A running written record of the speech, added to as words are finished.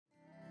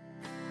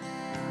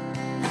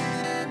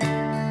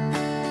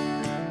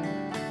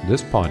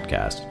This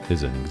podcast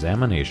is an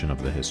examination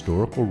of the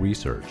historical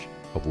research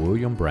of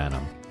William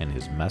Branham and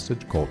his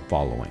message cult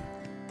following.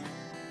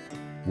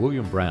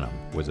 William Branham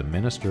was a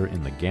minister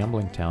in the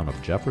gambling town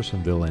of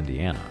Jeffersonville,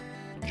 Indiana,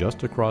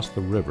 just across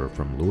the river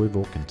from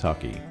Louisville,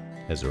 Kentucky,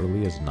 as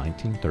early as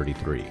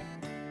 1933.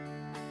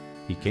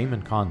 He came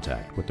in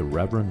contact with the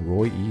Reverend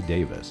Roy E.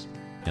 Davis,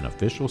 an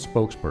official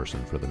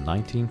spokesperson for the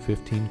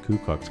 1915 Ku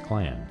Klux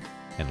Klan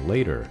and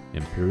later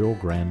Imperial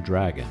Grand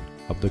Dragon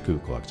of the Ku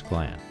Klux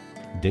Klan.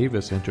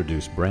 Davis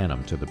introduced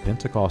Branham to the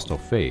Pentecostal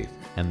faith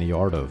and the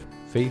art of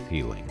faith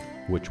healing,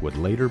 which would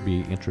later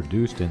be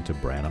introduced into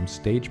Branham's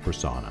stage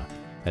persona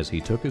as he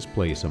took his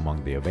place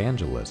among the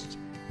evangelists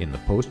in the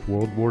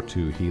post-World War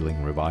II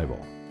healing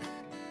revival.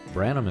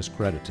 Branham is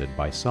credited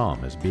by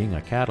some as being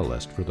a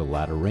catalyst for the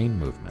Latter Rain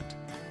movement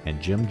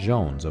and Jim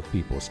Jones of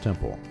People's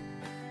Temple.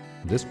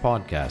 This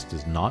podcast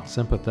is not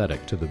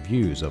sympathetic to the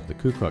views of the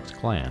Ku Klux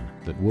Klan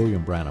that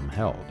William Branham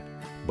held,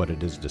 but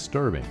it is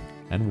disturbing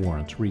and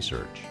warrants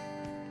research.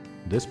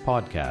 This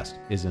podcast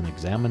is an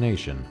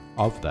examination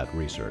of that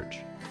research.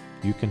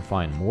 You can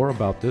find more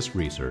about this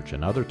research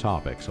and other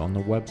topics on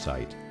the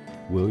website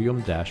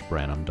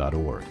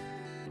william-branham.org.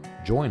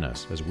 Join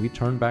us as we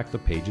turn back the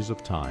pages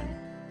of time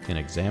and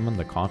examine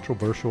the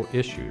controversial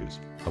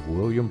issues of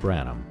William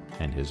Branham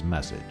and his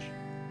message.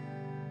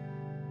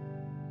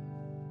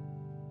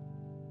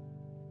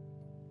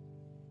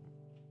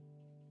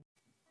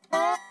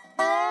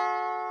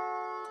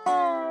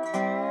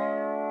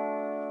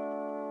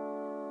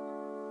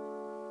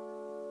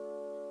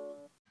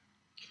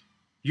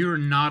 You are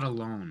not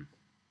alone.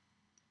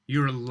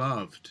 You are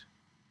loved.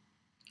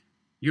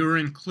 You are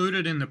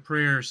included in the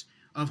prayers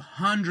of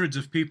hundreds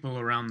of people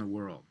around the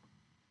world.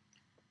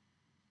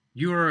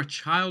 You are a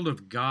child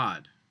of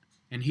God,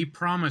 and He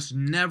promised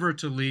never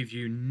to leave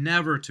you,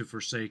 never to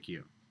forsake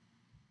you.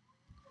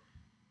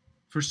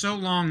 For so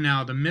long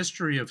now, the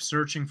mystery of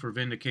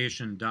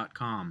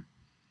searchingforvindication.com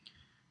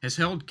has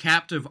held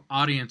captive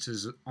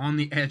audiences on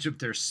the edge of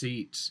their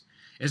seats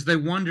as they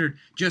wondered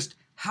just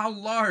how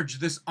large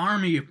this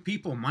army of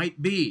people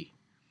might be.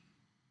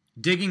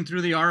 Digging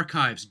through the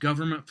archives,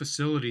 government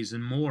facilities,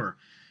 and more,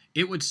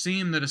 it would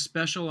seem that a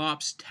special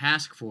ops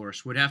task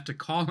force would have to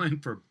call in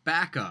for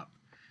backup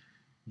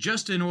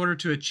just in order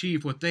to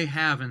achieve what they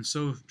have in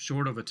so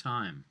short of a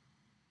time.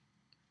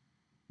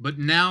 But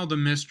now the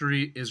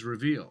mystery is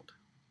revealed.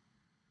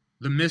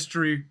 The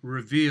mystery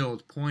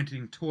revealed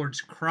pointing towards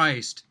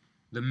Christ,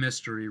 the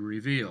mystery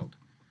revealed.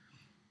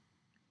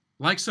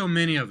 Like so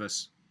many of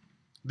us,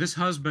 this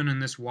husband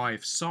and this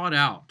wife sought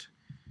out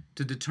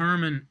to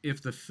determine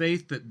if the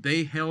faith that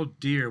they held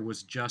dear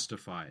was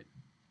justified.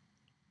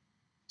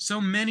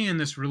 So many in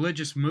this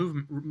religious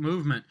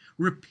movement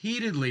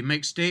repeatedly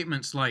make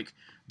statements like,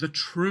 "The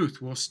truth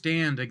will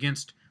stand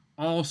against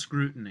all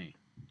scrutiny,"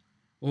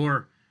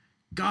 or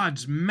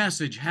 "God's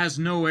message has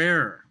no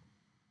error,"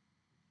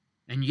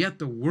 and yet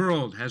the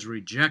world has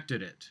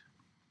rejected it.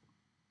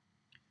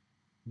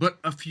 But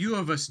a few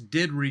of us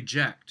did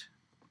reject,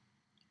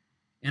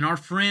 and our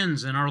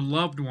friends and our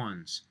loved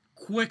ones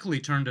quickly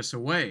turned us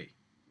away.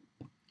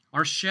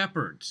 Our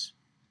shepherds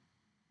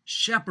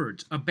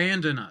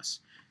abandon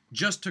us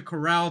just to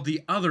corral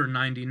the other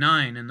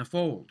 99 in the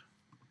fold.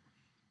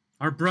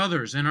 Our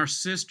brothers and our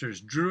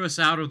sisters drew us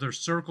out of their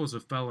circles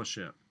of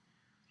fellowship.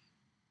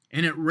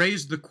 And it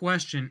raised the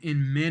question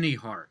in many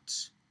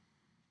hearts,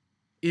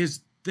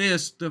 is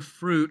this the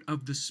fruit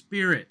of the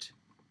Spirit?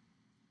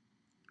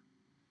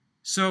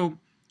 So,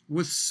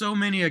 with so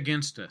many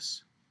against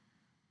us,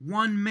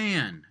 one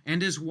man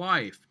and his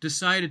wife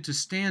decided to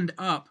stand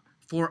up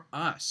for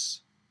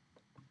us.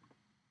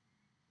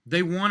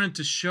 They wanted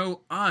to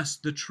show us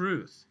the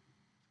truth.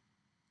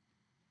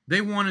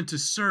 They wanted to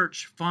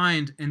search,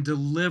 find, and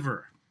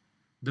deliver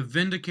the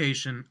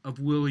vindication of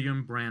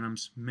William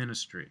Branham's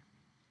ministry.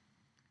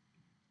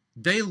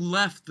 They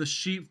left the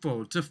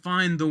sheepfold to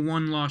find the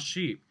one lost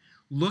sheep,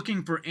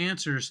 looking for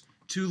answers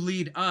to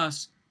lead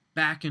us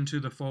back into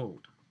the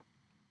fold.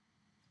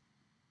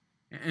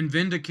 And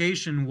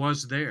vindication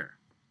was there.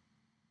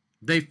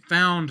 They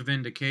found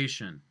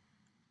vindication,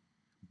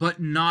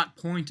 but not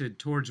pointed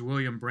towards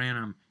William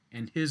Branham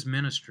and his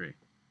ministry.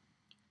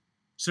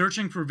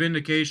 Searching for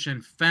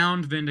Vindication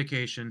found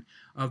vindication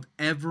of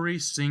every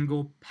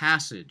single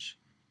passage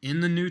in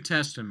the New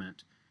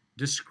Testament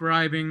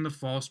describing the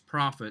false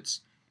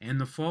prophets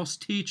and the false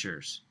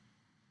teachers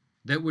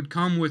that would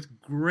come with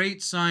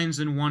great signs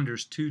and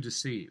wonders to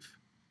deceive.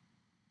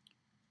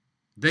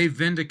 They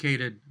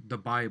vindicated the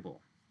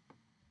Bible.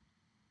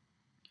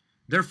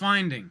 Their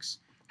findings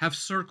have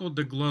circled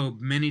the globe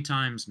many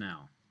times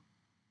now.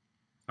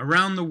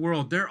 Around the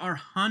world, there are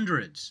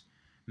hundreds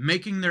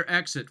making their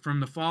exit from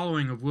the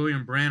following of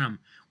William Branham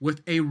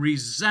with a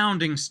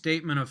resounding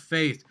statement of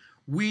faith: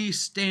 we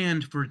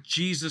stand for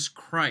Jesus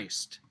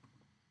Christ.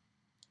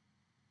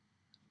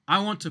 I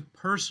want to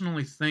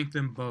personally thank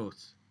them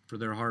both for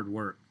their hard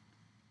work.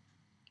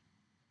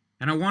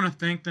 And I want to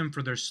thank them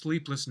for their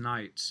sleepless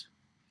nights,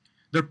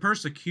 their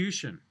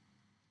persecution,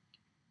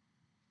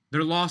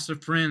 their loss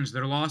of friends,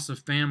 their loss of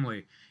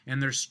family,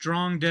 and their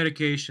strong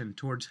dedication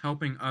towards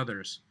helping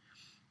others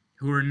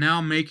who are now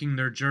making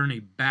their journey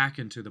back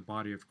into the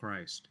body of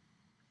Christ.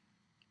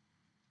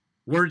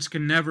 Words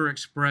can never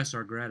express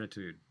our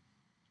gratitude.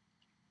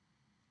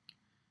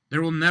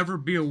 There will never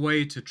be a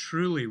way to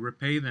truly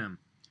repay them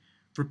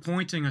for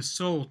pointing a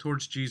soul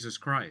towards Jesus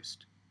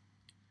Christ.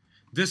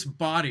 This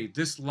body,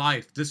 this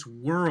life, this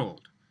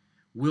world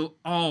will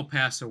all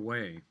pass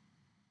away.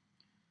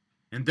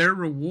 And their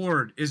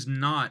reward is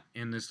not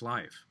in this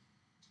life,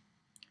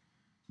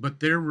 but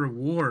their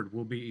reward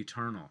will be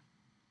eternal.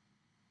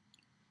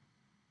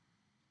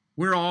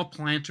 We're all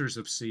planters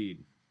of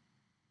seed.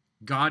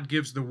 God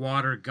gives the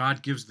water,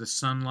 God gives the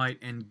sunlight,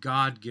 and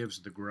God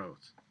gives the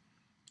growth.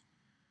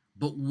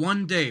 But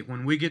one day,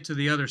 when we get to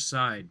the other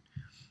side,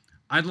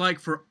 I'd like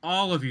for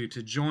all of you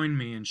to join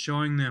me in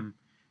showing them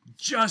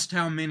just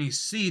how many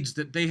seeds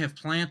that they have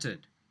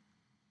planted.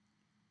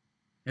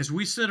 As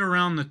we sit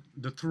around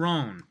the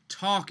throne,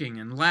 talking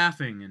and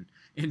laughing and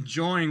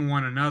enjoying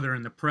one another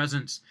in the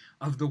presence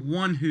of the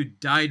one who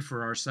died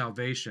for our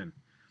salvation,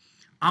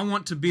 I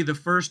want to be the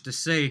first to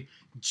say,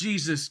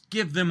 Jesus,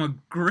 give them a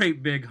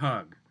great big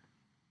hug.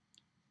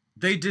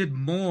 They did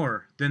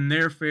more than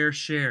their fair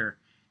share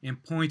in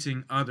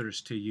pointing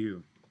others to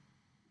you.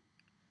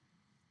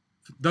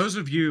 Those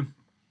of you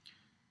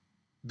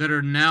that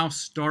are now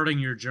starting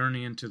your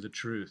journey into the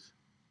truth,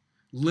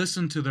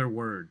 listen to their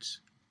words.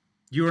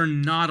 You are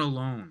not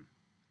alone.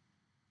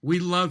 We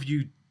love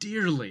you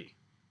dearly.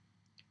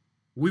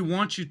 We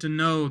want you to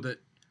know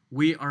that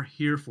we are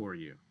here for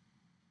you.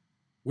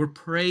 We're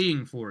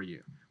praying for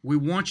you. We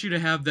want you to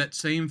have that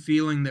same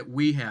feeling that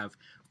we have,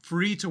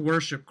 free to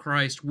worship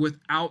Christ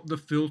without the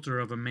filter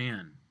of a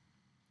man.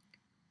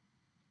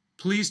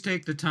 Please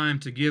take the time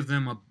to give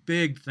them a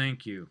big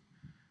thank you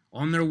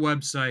on their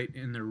website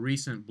in their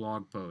recent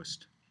blog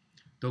post.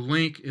 The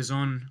link is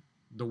on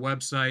the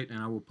website, and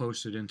I will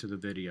post it into the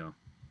video.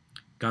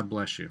 God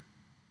bless you.